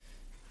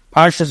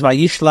Parshas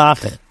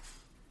Vayishlach,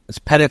 it's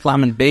Perek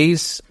Lamed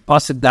Beis,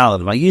 Pasuk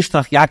Daled.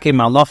 Vayishlach Yaakov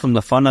malachim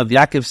lefanav.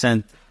 Yaakov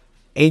sent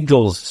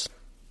angels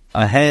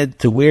ahead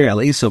to where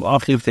Esav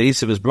Achiv, to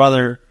Esav his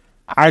brother,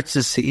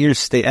 Artzes Seir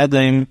Stei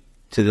Edom,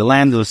 to the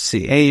land of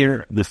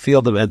Seir, the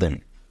field of Edom.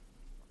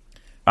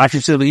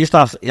 Rashi says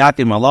Vayishlach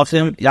Yaakov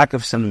malachim.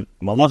 Yaakov sent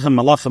malachim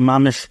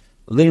mamish,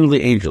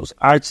 literally angels.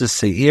 Artzes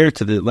Seir,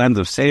 to the land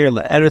of Seir,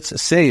 LaEretz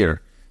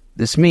Seir.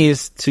 This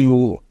means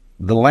to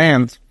the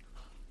land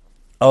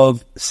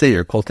of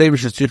Seir.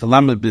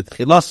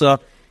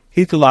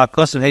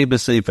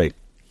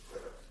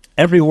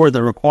 Every word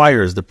that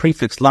requires the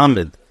prefix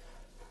lamed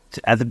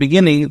at the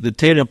beginning, the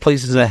Torah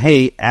places a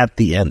hey at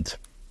the end.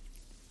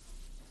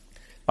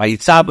 And he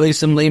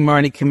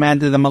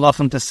commanded the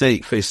malachim to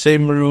say, so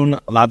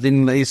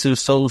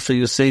shall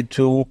you say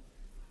to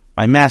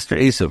my master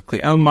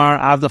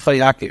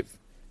Esav,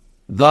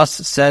 thus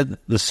said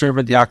the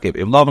servant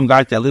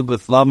Yaakov, I live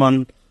with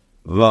Lavan,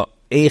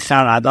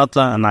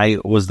 and I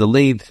was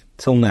delayed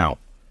till now.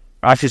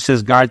 Rashi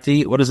says,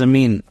 Garti, what does it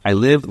mean? I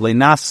live,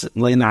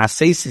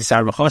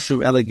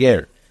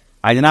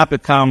 I did not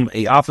become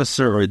an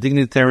officer or a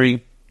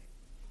dignitary.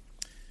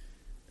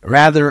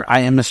 Rather,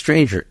 I am a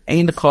stranger.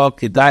 It's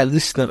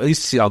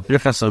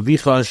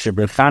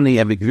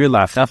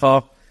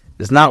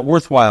not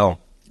worthwhile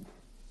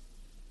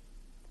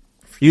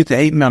for you to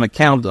hate me on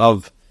account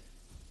of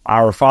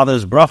our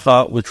father's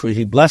bracha, which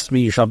he blessed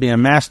me. You shall be a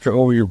master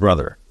over your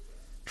brother.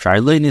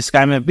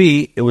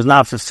 It was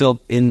not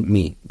fulfilled in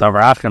me.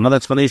 Another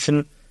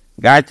explanation.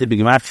 Garti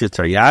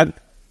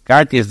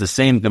is the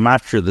same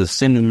gematria, the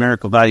same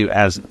numerical value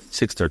as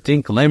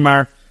 613.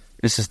 Kalemar,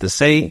 this is to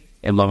say,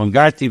 in Lavan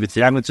Garti,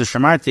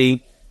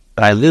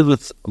 that I live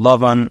with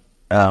Lavan,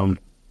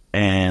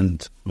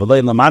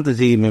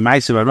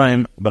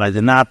 but I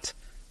did not.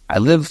 I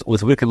lived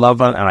with wicked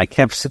Lavan, and I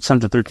kept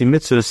 613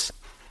 mitzvahs.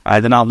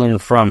 I did not learn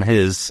from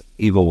his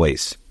evil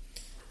ways.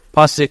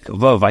 Pasuk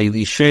Vav,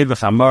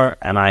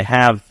 and I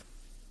have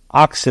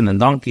oxen and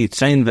donkey,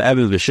 tzayin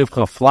ve'evel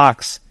v'shivcha,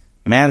 flocks,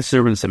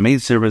 manservants and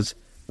maidservants,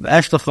 and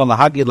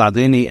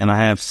I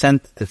have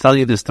sent to tell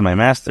you this to my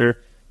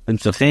master. I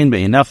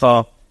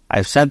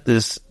have sent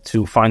this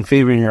to find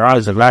favor in your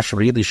eyes of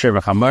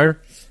Rashi,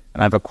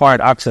 and I have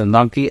acquired oxen and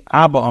donkey.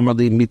 Our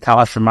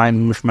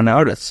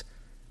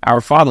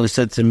father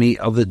said to me,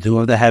 of the dew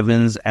of the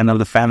heavens and of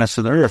the fatness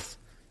of the earth.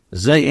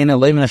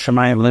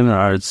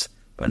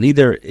 But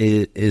neither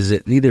is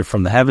it neither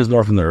from the heavens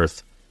nor from the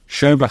earth.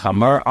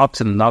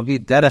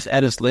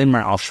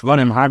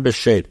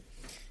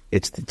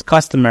 It's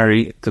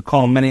customary to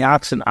call many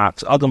oxen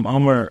ox. It's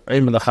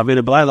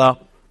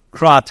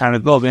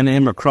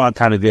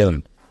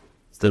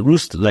the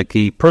rooster, like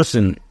a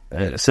person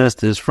says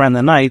to his friend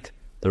at night,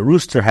 the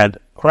rooster had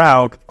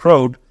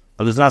crowed,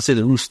 but does not say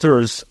the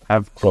roosters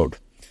have crowed.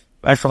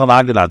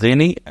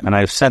 And I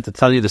have sent to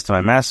tell you this to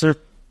my master,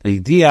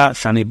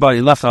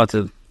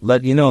 to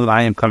let you know that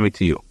I am coming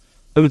to you.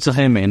 To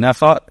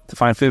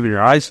find favor in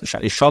your eyes, that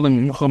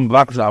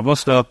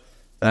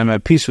I am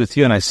at peace with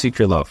you and I seek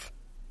your love.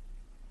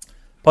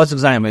 Pasuk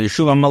Zayin, and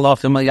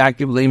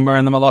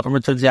the malachim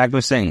returns to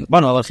Yaakov saying,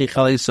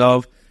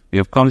 we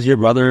have come to your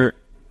brother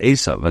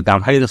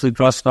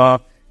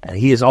Esav, and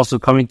he is also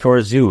coming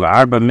towards you,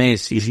 and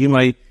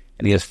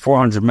he has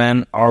 400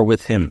 men are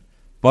with him.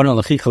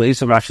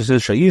 Rashi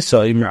says,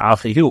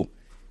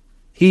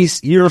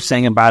 you're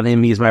saying about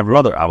him, he's my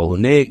brother.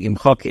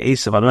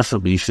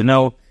 You should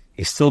know,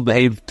 he still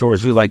behaved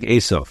towards you like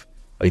Esav.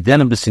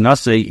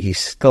 He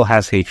still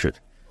has hatred.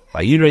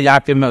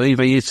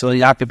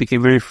 Yaakov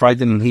became very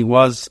frightened, and he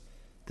was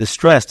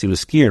distressed, he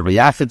was scared.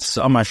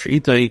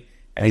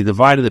 And he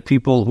divided the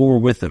people who were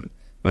with him.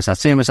 And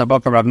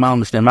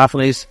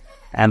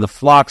the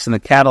flocks and the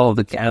cattle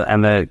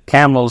and the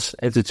camels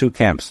into two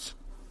camps.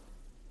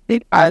 So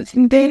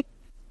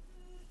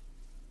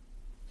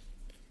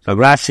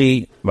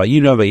Rashi,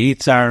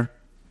 Vayidah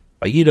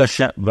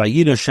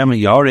Shema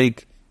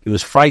Yarik, he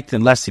was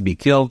frightened lest he be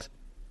killed,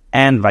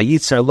 and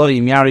Vayitzar Lo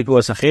Yim Yarik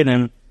was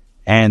Achirim,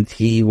 and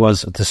he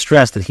was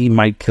distressed that he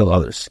might kill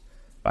others.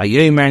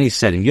 Vayomer, he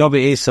said, if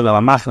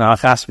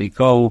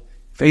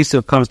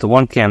Esav comes to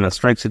one camp and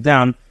strikes it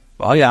down,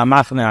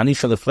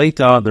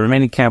 the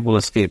remaining camp will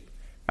escape.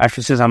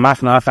 Actually says, the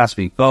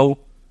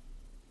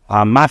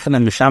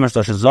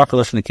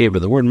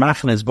word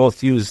machna is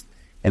both used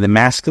in the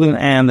masculine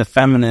and the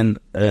feminine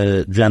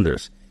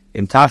genders.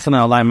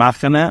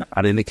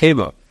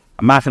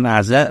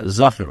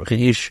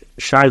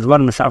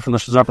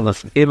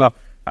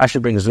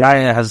 Rashi brings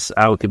Raya has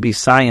could be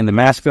sign in the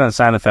masculine and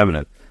sign in the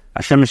feminine.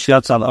 Hashem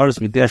Shiyatz al Oris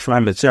Mideh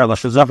Shemaim Betzer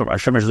Lashon Zachar.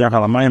 Hashem Shiyatz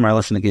al Mayim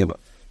Lashon Nekeva.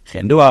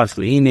 Shenduach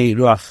V'Hine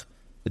Ruach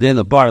V'Dei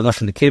Labar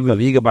Lashon Nekeva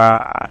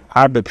V'Yigabar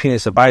Arbe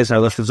Pines Abayis Ar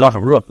Lashon Zachar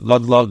Ruach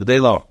Lod Log G'Dei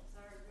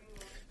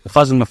The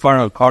Chazim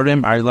Mefar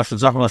Karim Ar Lashon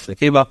Zachar Lashon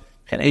Nekeva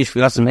and Eish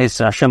V'Yasim Hes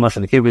Hashem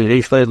Lashon Nekeva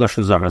Eish Leid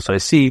Lashon Zachar. So I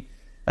see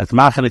that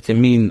Machane can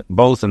mean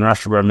both, and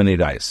Rashi Bar many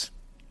dies.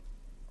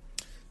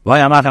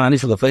 V'Yamachan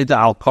Anishul Lefleita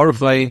Al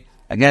Korflei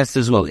against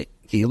his will.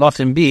 He loved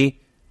him be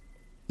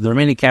the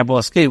remaining camp will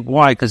escape.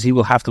 Why? Because he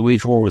will have to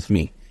wage war with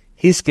me.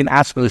 His can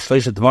ask for the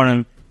Shleisha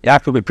Dvarim.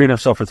 Yaakov prepared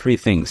himself for three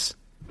things: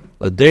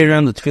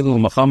 L'deiran, l'tfilah,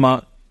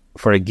 l'machama,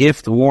 for a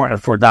gift, war,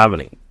 and for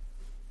davening.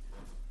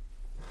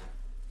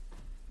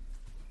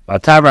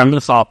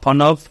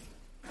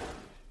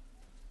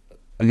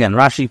 Again,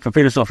 Rashi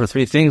prepared himself for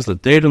three things: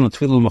 L'deiran,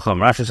 l'tfilah,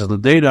 l'machama. Rashi says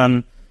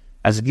L'deiran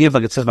as a gift,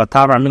 like it says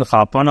Vatavar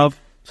Mincha Alpanov.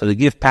 So the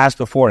gift passed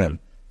before him.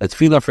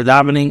 L'tfilah for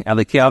davening, and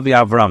l'kei avi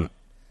Avram.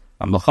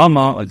 And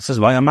l'chama, like it says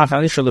Vayamach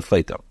Alisha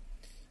l'fleito.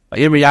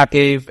 Vayir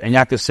Yaakov, and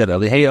Yaakov said,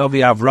 Elihei avi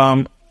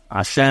Avram,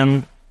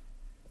 Hashem,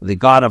 the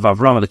God of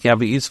Avram, the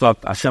Kavi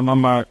Yitzchak, Hashem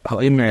Amar,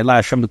 Ha'imir Eli,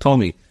 Hashem told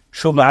me,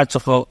 Shuv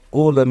la'artzacha,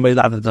 ule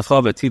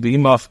me'la'atacha, v'tibi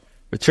imach,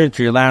 return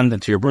to your land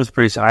and to your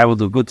birthplace, and I will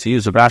do good to you.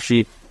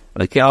 Rashi,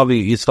 the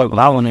Kavi Yitzchak,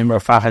 La'alon Imar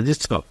Fahad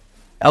Yitzchak.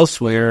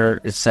 Elsewhere,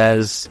 it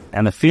says,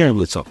 and the fear of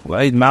Yitzchak.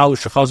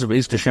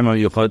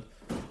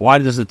 Why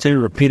does the Torah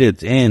repeat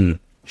it in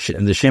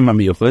the Shem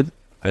HaMiyuchad?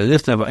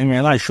 It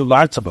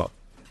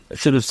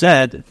should have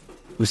said,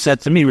 who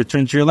said to me,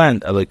 return to your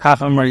land. This is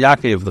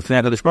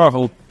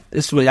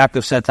what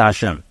Yaakov said to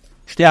Hashem.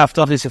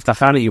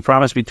 You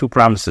promised me two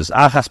promises.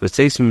 One,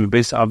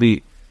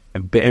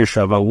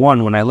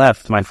 when I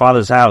left my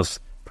father's house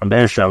from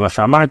Be'er-Sheva,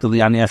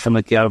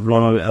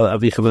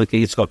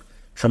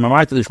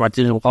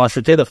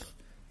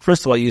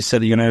 first of all, you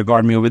said you're going to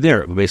guard me over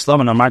there. And also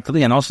in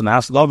the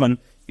house of Lavan,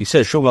 you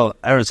said,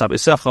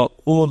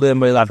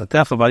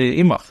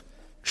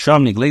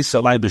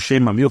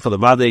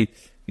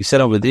 you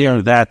said over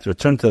there that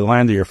return to the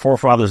land of your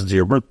forefathers and to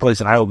your birthplace,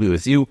 and I will be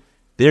with you.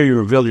 There you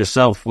revealed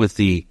yourself with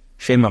the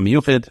Shem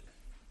HaMiyuchad.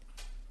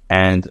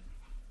 And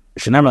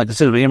Shenamar, like I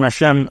said,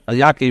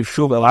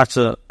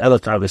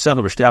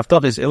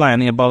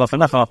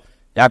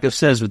 Yaakov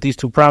says, with these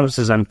two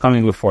promises, I'm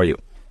coming before you.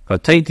 I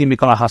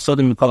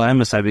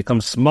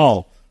become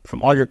small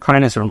from all your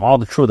kindness and from all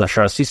the truth.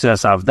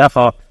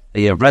 That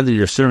you have rendered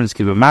your servants,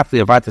 for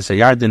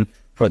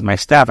my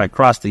staff I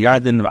crossed the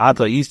Yarden,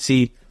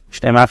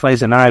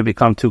 and now I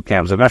become two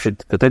camps.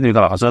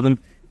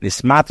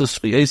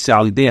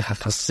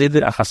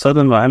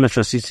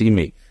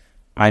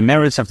 My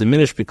merits have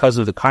diminished because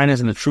of the kindness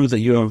and the truth that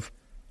you have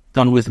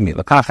done with me.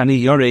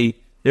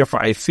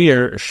 Therefore I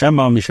fear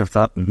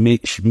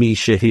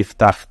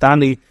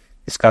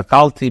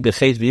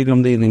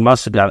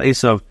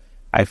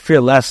I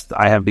fear lest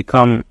I have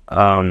become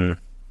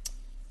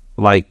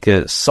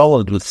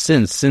sullied with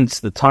sin since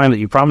the time that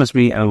you promised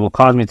me, and it will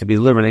cause me to be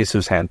delivered in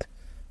Esau's hand.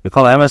 We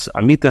call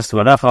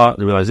the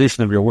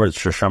realization of your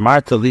words.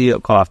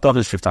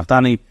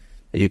 That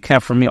you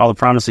kept from me all the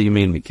promises that you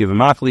made me.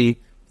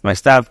 My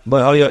staff,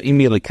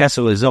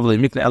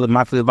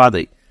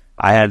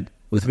 I had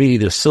with me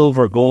either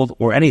silver, gold,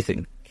 or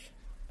anything.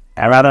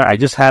 Rather, I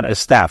just had a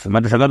staff. The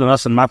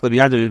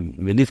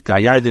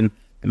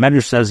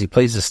Medrash says he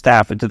placed his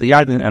staff into the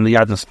Yarden, and the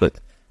Yarden split.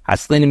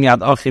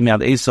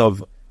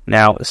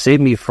 Now,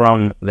 save me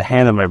from the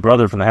hand of my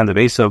brother, from the hand of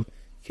Esau.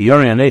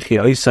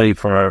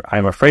 For I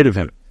am afraid of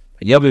him.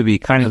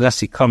 Kind of lest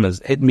he come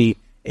as hit me,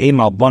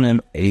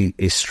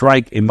 a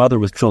strike, a mother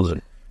with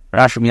children.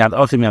 From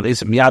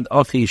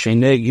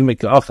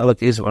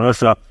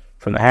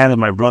the hand of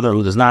my brother,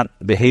 who does not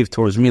behave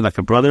towards me like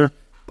a brother,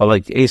 but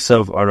like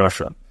Esau or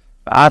Rasha.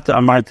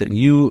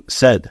 You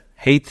said,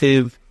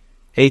 Heitiv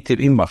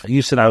imach.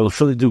 You said, I will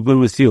surely do good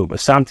with you.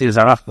 But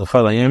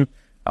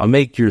I'll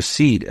make your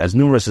seed as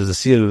numerous as the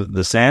seed of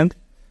the sand.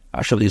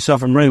 I shall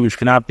yourself from rain, which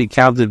cannot be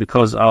counted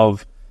because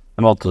of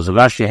the multitudes.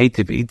 Rashi,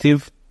 Heitiv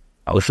itiv.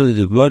 I will surely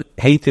do good.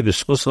 Heitiv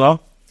is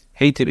chusla.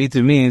 Heitiv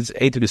itiv means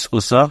Heitiv is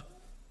chusla.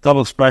 Double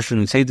expression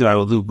means Heitiv, I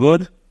will do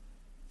good.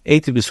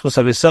 Heitiv is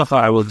chusla v'secha.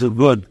 I will do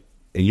good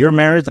in your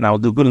marriage, and I will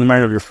do good in the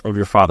marriage of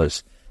your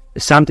fathers.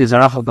 And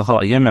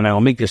I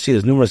will make your seed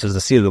as numerous as the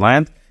seed of the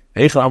land.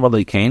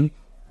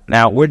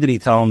 Now, where did he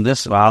tell him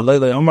this?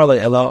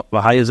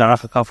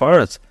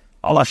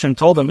 All Hashem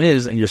told him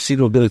is, and your seed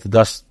will be like the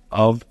dust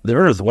of the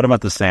earth. What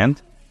about the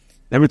sand?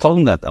 Never told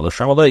him that.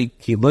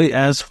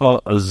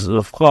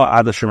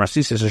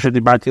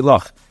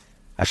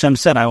 Hashem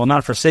said, I will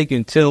not forsake you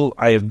until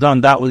I have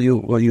done that with you,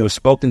 what you have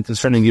spoken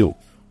concerning you.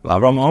 And by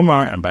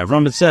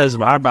Avram it says,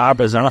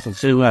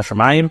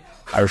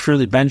 I will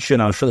surely bench you,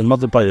 and I will surely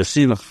multiply your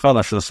seed. I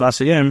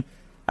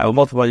will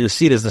multiply your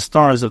seed as the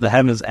stars of the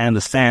heavens and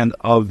the sand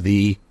of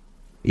the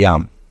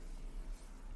Yam.